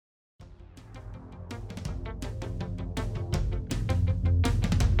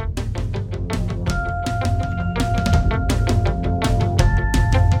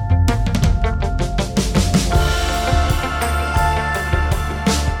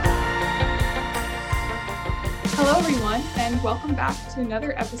and welcome back to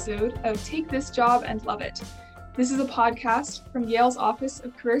another episode of Take This Job and Love It. This is a podcast from Yale's Office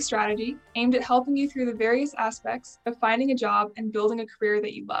of Career Strategy aimed at helping you through the various aspects of finding a job and building a career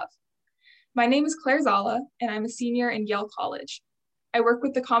that you love. My name is Claire Zala, and I'm a senior in Yale College. I work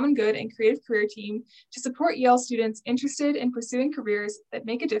with the Common Good and Creative Career team to support Yale students interested in pursuing careers that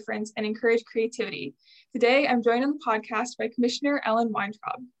make a difference and encourage creativity. Today, I'm joined on the podcast by Commissioner Ellen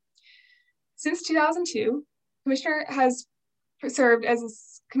Weintraub. Since 2002, Commissioner has served as a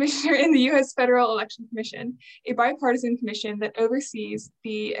commissioner in the U.S. Federal Election Commission, a bipartisan commission that oversees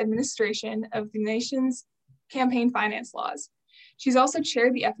the administration of the nation's campaign finance laws. She's also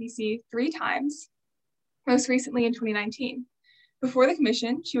chaired the FEC 3 times, most recently in 2019. Before the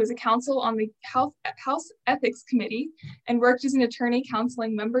commission, she was a counsel on the House Ethics Committee and worked as an attorney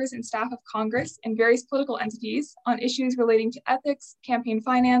counseling members and staff of Congress and various political entities on issues relating to ethics, campaign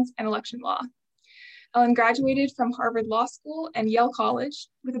finance, and election law. Ellen graduated from Harvard Law School and Yale College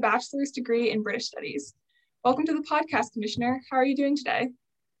with a bachelor's degree in British Studies. Welcome to the podcast, Commissioner. How are you doing today?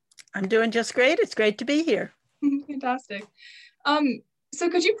 I'm doing just great. It's great to be here. Fantastic. So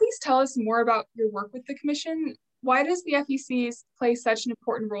could you please tell us more about your work with the commission? Why does the FEC play such an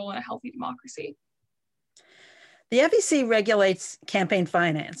important role in a healthy democracy? The FEC regulates campaign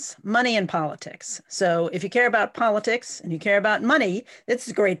finance, money and politics. So if you care about politics and you care about money, it's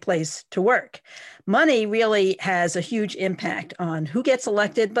a great place to work. Money really has a huge impact on who gets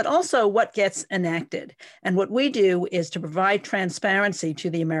elected, but also what gets enacted. And what we do is to provide transparency to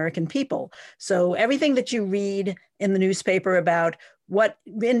the American people. So everything that you read in the newspaper about what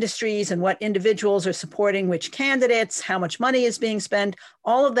industries and what individuals are supporting which candidates, how much money is being spent,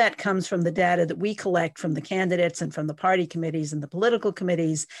 all of that comes from the data that we collect from the candidates and from the party committees and the political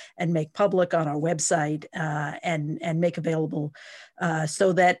committees and make public on our website and make available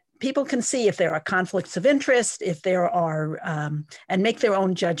so that people can see if there are conflicts of interest, if there are, and make their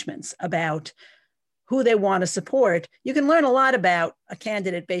own judgments about who they want to support. You can learn a lot about a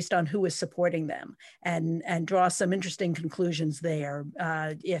candidate based on who is supporting them and draw some interesting conclusions there.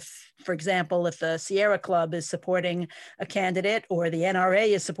 If, for example, if the Sierra Club is supporting a candidate or the NRA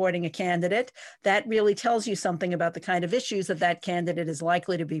is supporting a candidate, that really tells you something about the kind of issues that that candidate is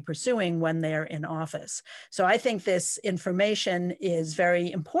likely to be pursuing when they're in office. So I think this information is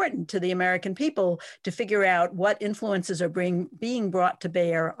very important to the American people to figure out what influences are being brought to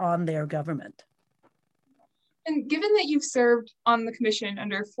bear on their government. And given that you've served on the commission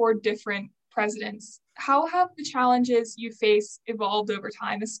under 4 different presidents, how have the challenges you face evolved over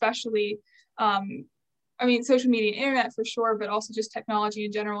time, especially, social media and internet for sure, but also just technology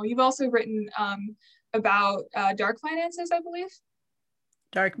in general? You've also written about dark finances, I believe.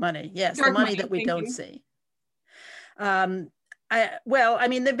 Dark money, yes, the money that we don't see.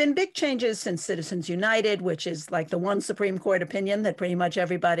 There've been big changes since Citizens United, which is like the one Supreme Court opinion that pretty much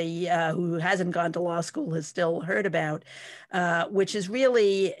everybody who hasn't gone to law school has still heard about, which has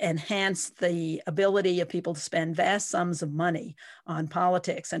really enhanced the ability of people to spend vast sums of money on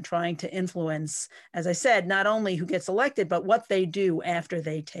politics and trying to influence, as I said, not only who gets elected, but what they do after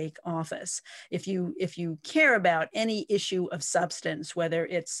they take office. If you care about any issue of substance, whether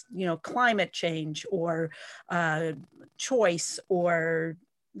it's climate change or choice or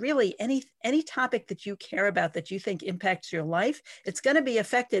really any topic that you care about that you think impacts your life, it's going to be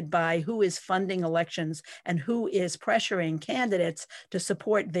affected by who is funding elections and who is pressuring candidates to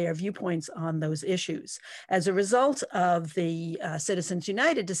support their viewpoints on those issues. As a result of the Citizens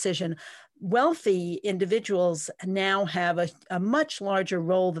United decision, wealthy individuals now have a much larger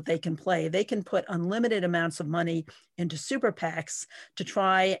role that they can play. They can put unlimited amounts of money into super PACs to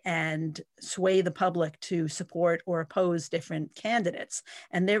try and sway the public to support or oppose different candidates.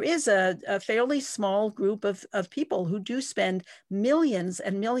 And there is a fairly small group of people who do spend millions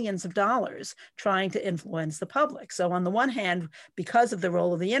and millions of dollars trying to influence the public. So on the one hand, because of the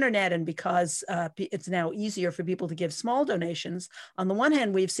role of the internet and because it's now easier for people to give small donations, on the one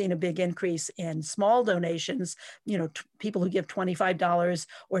hand, we've seen a big increase in small donations, people who give $25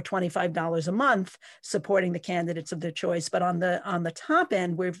 or $25 a month supporting the candidates of their choice. But on the top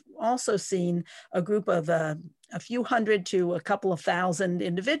end, we've also seen a group of a few hundred to a couple of thousand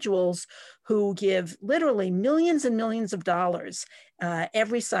individuals who give literally millions and millions of dollars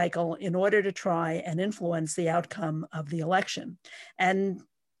every cycle in order to try and influence the outcome of the election. And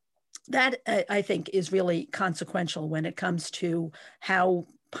that, I think, is really consequential when it comes to how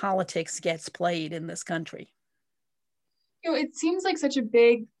politics gets played in this country. It seems like such a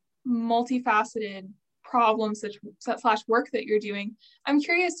big, multifaceted problem / work that you're doing. I'm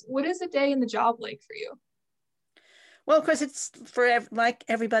curious, what is a day in the job like for you? Well, of course, it's like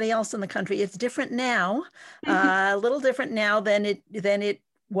everybody else in the country. It's different now, a little different now than it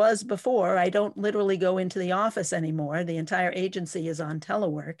was before. I don't literally go into the office anymore. The entire agency is on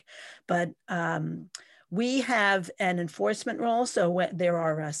telework, but we have an enforcement role. So there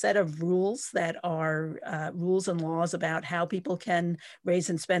are a set of rules that are rules and laws about how people can raise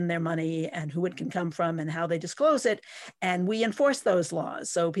and spend their money and who it can come from and how they disclose it. And we enforce those laws.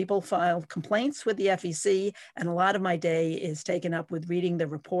 So people file complaints with the FEC, and a lot of my day is taken up with reading the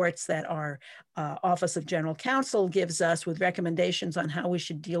reports that our Office of General Counsel gives us with recommendations on how we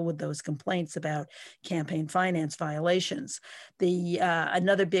should deal with those complaints about campaign finance violations.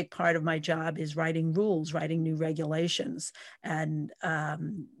 Another big part of my job is writing rules, writing new regulations, and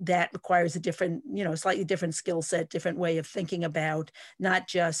that requires a different, slightly different skill set, different way of thinking about not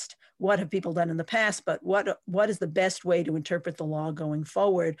just what have people done in the past, but what is the best way to interpret the law going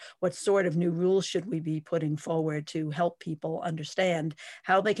forward? What sort of new rules should we be putting forward to help people understand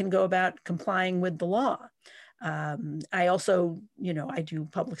how they can go about complying with the law? I also, I do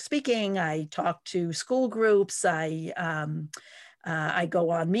public speaking. I talk to school groups. I go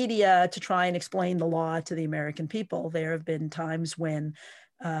on media to try and explain the law to the American people. There have been times when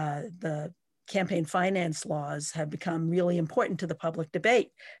the campaign finance laws have become really important to the public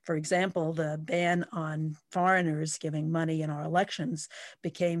debate. For example, the ban on foreigners giving money in our elections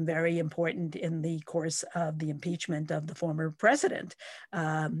became very important in the course of the impeachment of the former president.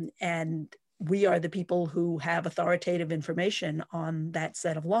 And we are the people who have authoritative information on that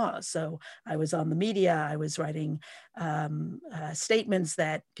set of laws. So I was on the media, I was writing statements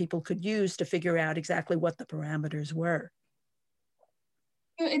that people could use to figure out exactly what the parameters were.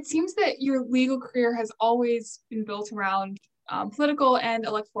 It seems that your legal career has always been built around political and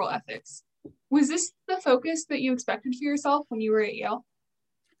electoral ethics. Was this the focus that you expected for yourself when you were at Yale?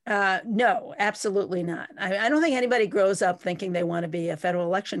 No, absolutely not. I don't think anybody grows up thinking they want to be a federal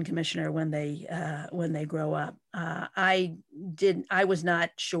election commissioner when they grow up. I was not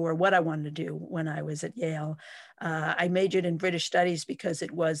sure what I wanted to do when I was at Yale. I majored in British studies because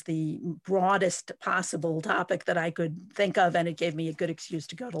it was the broadest possible topic that I could think of, and it gave me a good excuse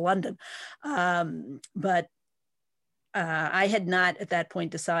to go to London. But I had not at that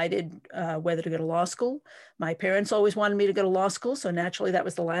point decided whether to go to law school. My parents always wanted me to go to law school, so naturally that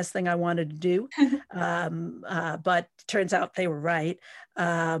was the last thing I wanted to do. But turns out they were right.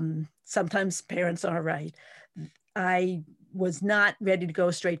 Sometimes parents are right. I was not ready to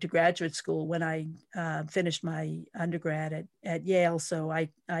go straight to graduate school when I finished my undergrad at Yale. So I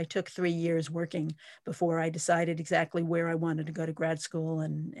took 3 years working before I decided exactly where I wanted to go to grad school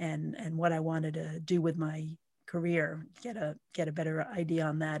and what I wanted to do with my career, get a better idea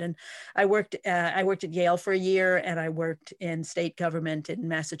on that. And I worked at Yale for a year, and I worked in state government in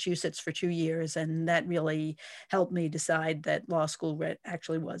Massachusetts for 2 years, and that really helped me decide that law school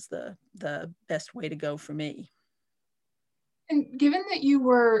actually was the best way to go for me. And given that you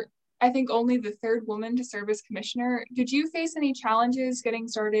were, I think, only the third woman to serve as commissioner, did you face any challenges getting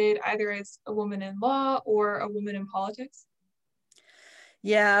started either as a woman in law or a woman in politics?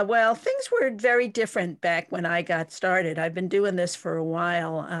 Yeah, well, things were very different back when I got started. I've been doing this for a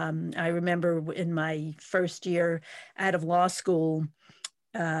while. I remember in my first year out of law school,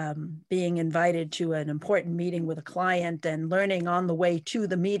 being invited to an important meeting with a client and learning on the way to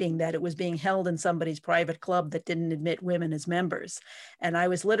the meeting that it was being held in somebody's private club that didn't admit women as members. And I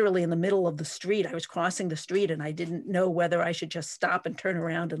was literally in the middle of the street. I was crossing the street, and I didn't know whether I should just stop and turn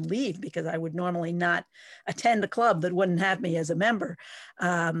around and leave, because I would normally not attend a club that wouldn't have me as a member.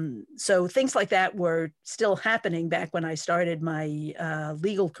 So things like that were still happening back when I started my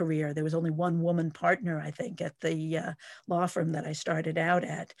legal career. There was only one woman partner, I think, at the law firm that I started out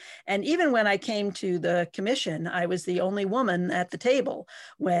at. And even when I came to the commission, I was the only woman at the table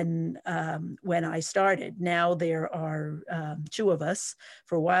when I started. Now there are 2 of us.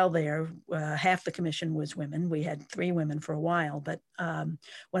 For a while there, half the commission was women. We had 3 women for a while, but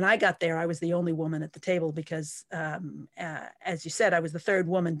when I got there, I was the only woman at the table because, as you said, I was the third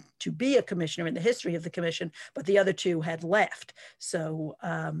woman to be a commissioner in the history of the commission, but the other 2 had left. So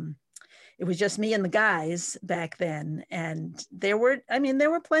it was just me and the guys back then. And there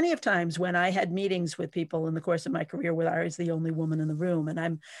were plenty of times when I had meetings with people in the course of my career where I was the only woman in the room.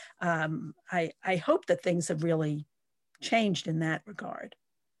 And I hope that things have really changed in that regard.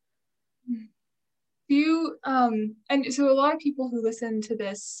 Do you, and so a lot of people who listen to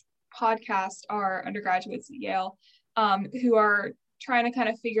this podcast are undergraduates at Yale, who are trying to kind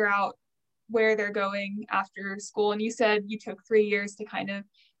of figure out where they're going after school. And you said you took 3 years to kind of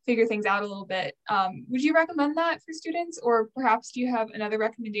figure things out a little bit. Would you recommend that for students? Or perhaps do you have another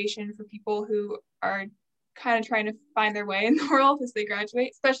recommendation for people who are kind of trying to find their way in the world as they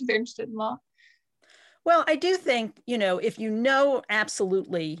graduate, especially if they're interested in law? Well, I do think, if you know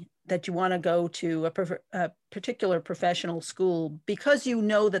absolutely that you want to go to a particular professional school because you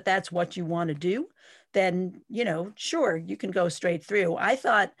know that that's what you want to do, then, sure, you can go straight through. I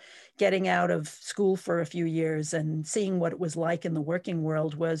thought getting out of school for a few years and seeing what it was like in the working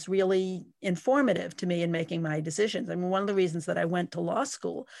world was really informative to me in making my decisions. I mean, one of the reasons that I went to law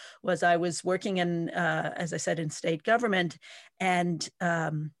school was I was working in, as I said, in state government, and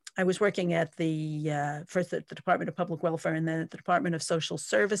I was working at first at the Department of Public Welfare and then at the Department of Social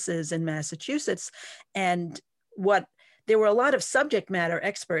Services in Massachusetts. And there were a lot of subject matter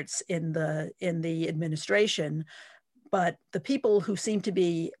experts in the administration, but the people who seemed to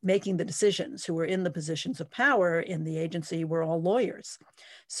be making the decisions, who were in the positions of power in the agency, were all lawyers.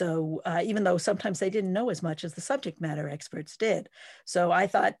 So even though sometimes they didn't know as much as the subject matter experts did. So I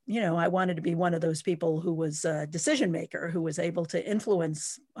thought, I wanted to be one of those people who was a decision maker, who was able to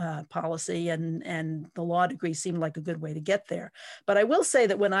influence policy, and the law degree seemed like a good way to get there. But I will say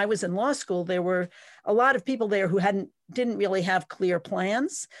that when I was in law school, there were a lot of people there who didn't really have clear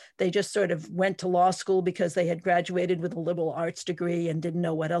plans. They just sort of went to law school because they had graduated with a liberal arts degree and didn't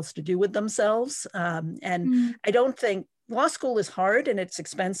know what else to do with themselves. I don't think law school is hard and it's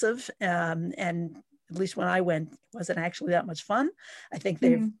expensive. And at least when I went, it wasn't actually that much fun. I think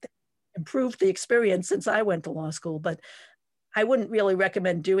they've improved the experience since I went to law school, but I wouldn't really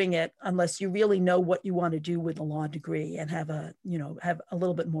recommend doing it unless you really know what you want to do with a law degree and have a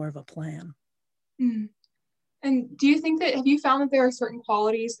little bit more of a plan. Mm. And do you think have you found that there are certain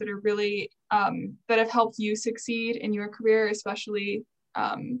qualities that are really, that have helped you succeed in your career, especially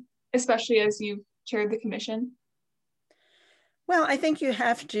as you've chaired the commission? Well, I think you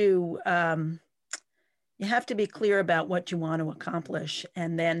have to be clear about what you want to accomplish.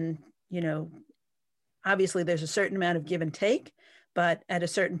 And then, obviously there's a certain amount of give and take, but at a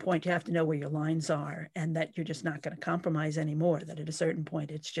certain point you have to know where your lines are and that you're just not going to compromise anymore, that at a certain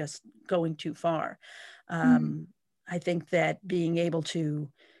point it's just going too far. I think that being able to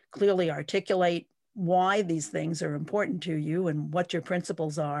clearly articulate why these things are important to you and what your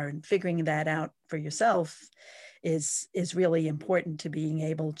principles are, and figuring that out for yourself is really important to being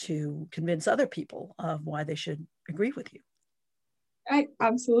able to convince other people of why they should agree with you.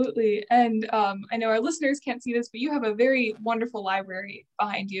 Absolutely. And I know our listeners can't see this, but you have a very wonderful library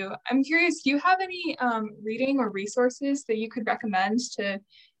behind you. I'm curious, do you have any reading or resources that you could recommend to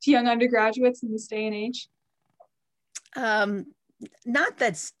young undergraduates in this day and age? Not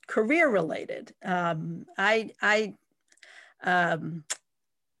that's career related. I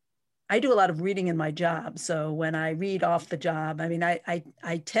do a lot of reading in my job. So when I read off the job, I mean,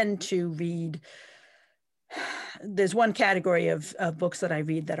 I tend to read, there's one category of books that I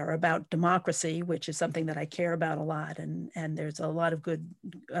read that are about democracy, which is something that I care about a lot. And there's a lot of good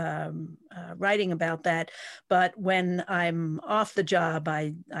writing about that. But when I'm off the job,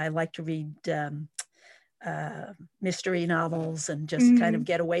 I like to read mystery novels and just kind of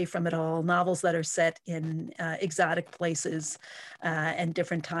get away from it all. Novels that are set in exotic places and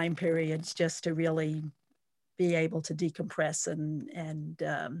different time periods, just to really be able to decompress and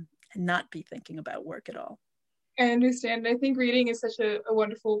not be thinking about work at all. I understand. I think reading is such a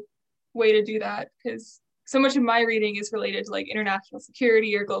wonderful way to do that, because so much of my reading is related to like international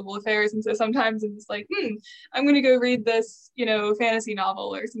security or global affairs. And so sometimes it's like, I'm going to go read this, fantasy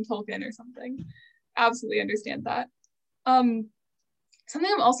novel or some Tolkien or something. Absolutely understand that. Something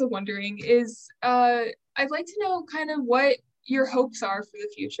I'm also wondering is, I'd like to know kind of what your hopes are for the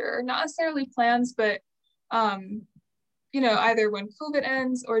future, not necessarily plans, but, either when COVID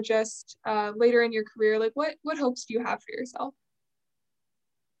ends or just later in your career, like what hopes do you have for yourself?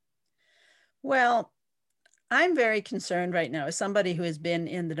 Well, I'm very concerned right now, as somebody who has been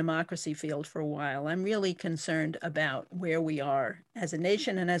in the democracy field for a while. I'm really concerned about where we are as a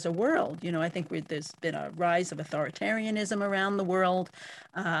nation and as a world. I think there's been a rise of authoritarianism around the world,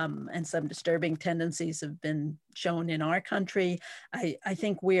 and some disturbing tendencies have been shown in our country. I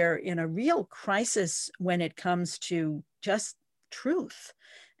think we're in a real crisis when it comes to just truth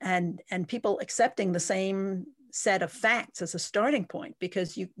and people accepting the same set of facts as a starting point,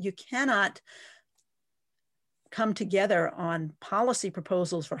 because you cannot come together on policy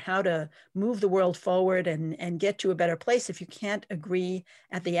proposals for how to move the world forward and get to a better place if you can't agree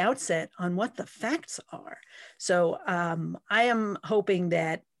at the outset on what the facts are. So I am hoping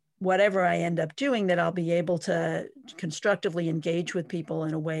that whatever I end up doing, that I'll be able to constructively engage with people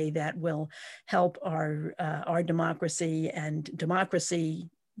in a way that will help our democracy and democracy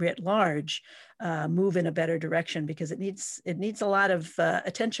writ large move in a better direction, because it needs a lot of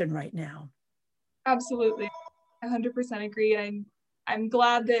attention right now. Absolutely. 100% agree. I'm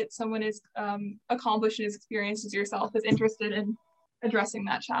glad that someone as accomplished and as experienced as yourself is interested in addressing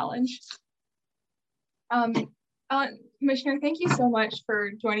that challenge. Commissioner, thank you so much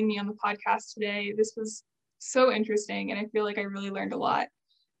for joining me on the podcast today. This was so interesting, and I feel like I really learned a lot.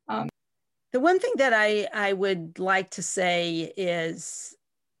 The one thing that I would like to say is,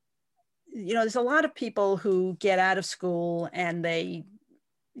 there's a lot of people who get out of school and they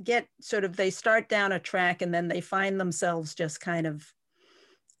start down a track and then they find themselves just kind of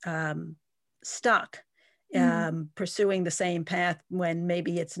stuck pursuing the same path when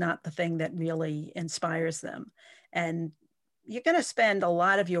maybe it's not the thing that really inspires them. And you're going to spend a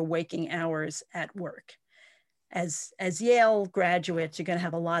lot of your waking hours at work. As Yale graduates, you're going to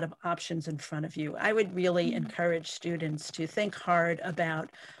have a lot of options in front of you. I would really encourage students to think hard about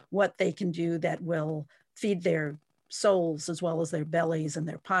what they can do that will feed their souls as well as their bellies and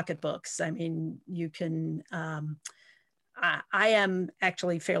their pocketbooks. I mean, you can, I am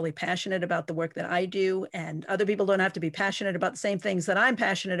actually fairly passionate about the work that I do, and other people don't have to be passionate about the same things that I'm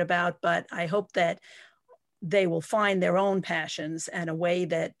passionate about, but I hope that they will find their own passions and a way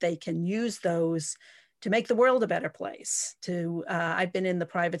that they can use those to make the world a better place. I've been in the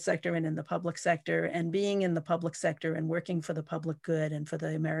private sector and in the public sector, and being in the public sector and working for the public good and for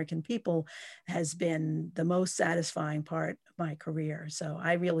the American people has been the most satisfying part of my career. So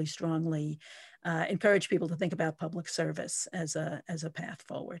I really strongly encourage people to think about public service as a path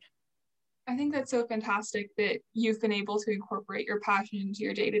forward. I think that's so fantastic that you've been able to incorporate your passion into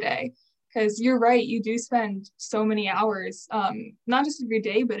your day-to-day. Because you're right, you do spend so many hours, not just of your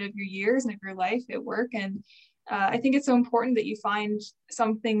day, but of your years and of your life at work. And I think it's so important that you find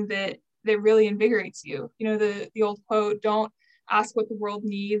something that really invigorates you. You know, the old quote, don't ask what the world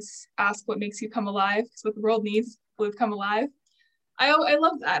needs, ask what makes you come alive, because what the world needs will come alive. I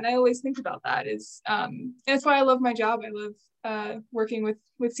love that. And I always think about that that's why I love my job. I love working with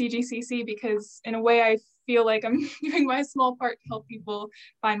CGCC, because in a way I feel like I'm doing my small part to help people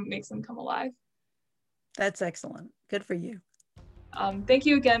find what makes them come alive. That's excellent. Good for you. Thank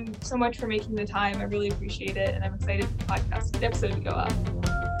you again so much for making the time. I really appreciate it. And I'm excited for the podcast episode to go up.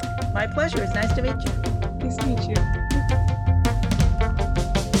 My pleasure. It's nice to meet you. Nice to meet you.